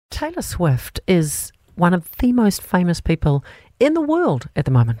Taylor Swift is one of the most famous people in the world at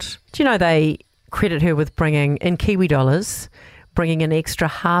the moment. Do you know they credit her with bringing, in Kiwi dollars, bringing an extra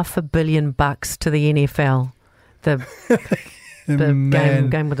 $500 million to the NFL? The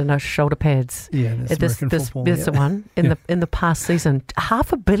game with the no shoulder pads. Yeah, that's football, this the one in the past season.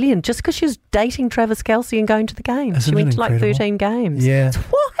 $500 million just because she was dating Travis Kelce and going to the games. Isn't she went it to like incredible? 13 games. Yeah. It's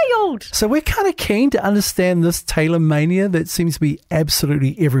wild. So we're kind of keen to understand this Taylor mania that seems to be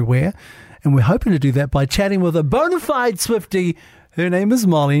absolutely everywhere. And we're hoping to do that by chatting with a bona fide Swiftie. Her name is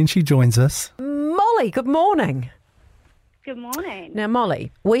Molly and she joins us. Molly, good morning. Good morning. Now,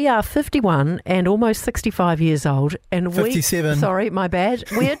 Molly, we are 51 and almost 65 years old. And 57. Sorry, my bad.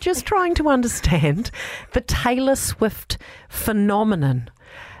 We're just trying to understand the Taylor Swift phenomenon.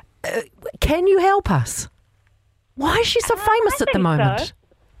 Can you help us? Why is she so famous at the moment? So.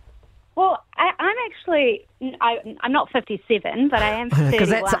 Well, I'm not 57, but I am 31. Because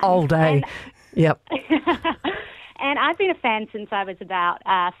that's old, eh? Yep. And I've been a fan since I was about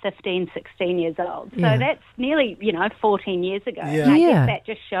 15, 16 years old. So Yeah. that's nearly, 14 years ago. Yeah. And I Yeah. guess that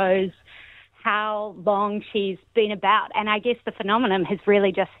just shows how long she's been about. And I guess the phenomenon has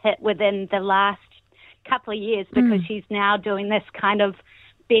really just hit within the last couple of years because she's now doing this kind of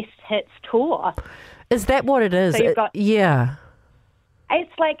best hits tour. Is that what it is? So you've got- Yeah.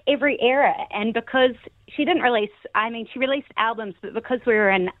 It's like every era, and because she released albums, but because we were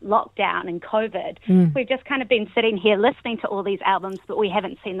in lockdown and COVID, we've just kind of been sitting here listening to all these albums, but we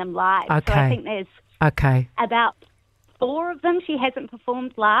haven't seen them live. So Okay. I think there's Okay. about 4 of them she hasn't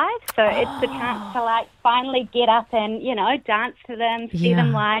performed live, so it's the chance to finally get up and, dance to them, see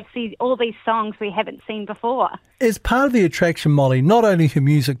them Yeah. live, see all these songs we haven't seen before. Is part of the attraction, Molly, not only her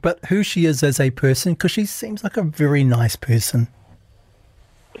music, but who she is as a person? Because she seems like a very nice person.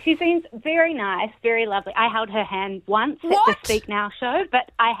 She seems very nice, very lovely. I held her hand once at What? the Speak Now show,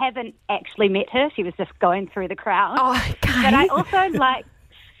 but I haven't actually met her. She was just going through the crowd. Oh, okay. But I also like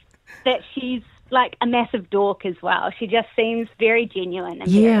that she's like a massive dork as well. She just seems very genuine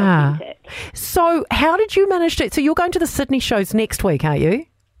and very Yeah. authentic. So how did you manage to... So you're going to the Sydney shows next week, aren't you?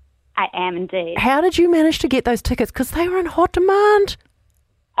 I am indeed. How did you manage to get those tickets? Because they were in hot demand.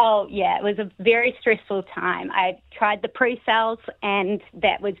 Oh, yeah, it was a very stressful time. I tried the pre-sales and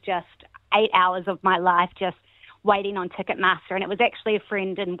that was just 8 hours of my life just waiting on Ticketmaster. And it was actually a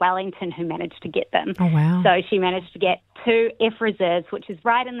friend in Wellington who managed to get them. Oh, wow. So she managed to get 2 F reserves, which is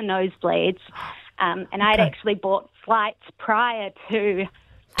right in the nosebleeds. And I'd actually bought flights prior to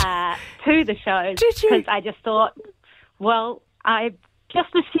the shows. Did you? Because I just thought, well, I just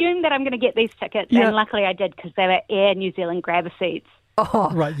assumed that I'm going to get these tickets. Yeah. And luckily I did because they were Air New Zealand grabber seats. Oh,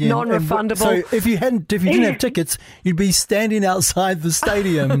 Right, yeah. non-refundable. So if you didn't have tickets, you'd be standing outside the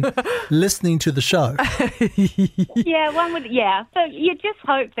stadium listening to the show. Yeah, one would. Yeah, so you just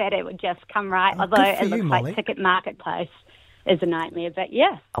hope that it would just come right. Although good it for looks you, like Molly. Ticket Marketplace is a nightmare. But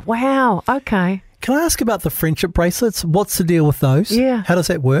yeah, Wow, okay. Can I ask about the friendship bracelets? What's the deal with those? Yeah. How does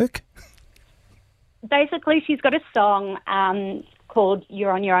that work? basically she's got a song called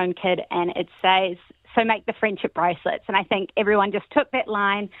 "You're on Your Own, Kid," and it says, "So make the friendship bracelets." And I think everyone just took that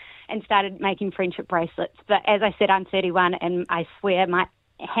line and started making friendship bracelets. But as I said, I'm 31, and I swear my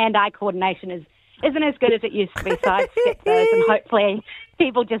hand-eye coordination isn't as good as it used to be. So I skip those, and hopefully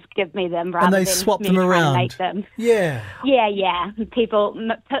people just give me them rather And they than swap me them trying to around. make them. Yeah. Yeah. People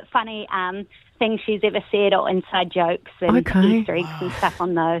put funny things she's ever said or inside jokes and Okay. Easter eggs and stuff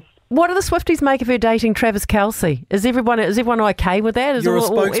on those. What do the Swifties make of her dating Travis Kelce? Is everyone okay with that? Is You're a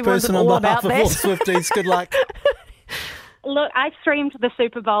everyone's spokesperson on all behalf about of all that? Swifties. Good luck. Look, I streamed the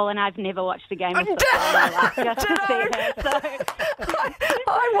Super Bowl and I've never watched a game of football in my life just to see her. So.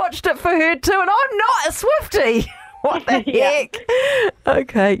 I watched it for her too, and I'm not a Swiftie. What the Yeah. heck?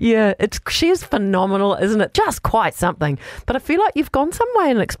 Okay, yeah, she is phenomenal, isn't it? Just quite something. But I feel like you've gone some way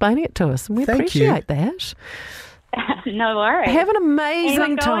in explaining it to us, and we Thank you. appreciate that. No worries. Have an amazing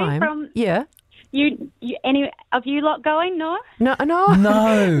Anyone going time. from- Yeah. You any of you lot going? No. No.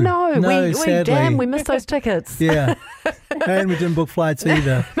 No, We sadly. we missed those tickets. Yeah. And we didn't book flights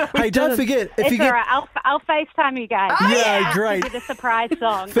either. Hey, don't didn't. forget, if It's you all get... right. I'll FaceTime you guys. Yeah, great. Give you the surprise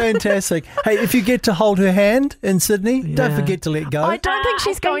song. Fantastic. Hey, if you get to hold her hand in Sydney, don't Yeah. forget to let go. I don't think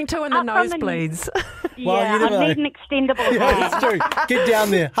she's I going think to in the up on the- nosebleeds. Well, Yeah, you never I need know. an extendable Yeah, hand. it's true. Get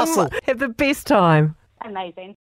down there. Hustle. Have the best time. Amazing.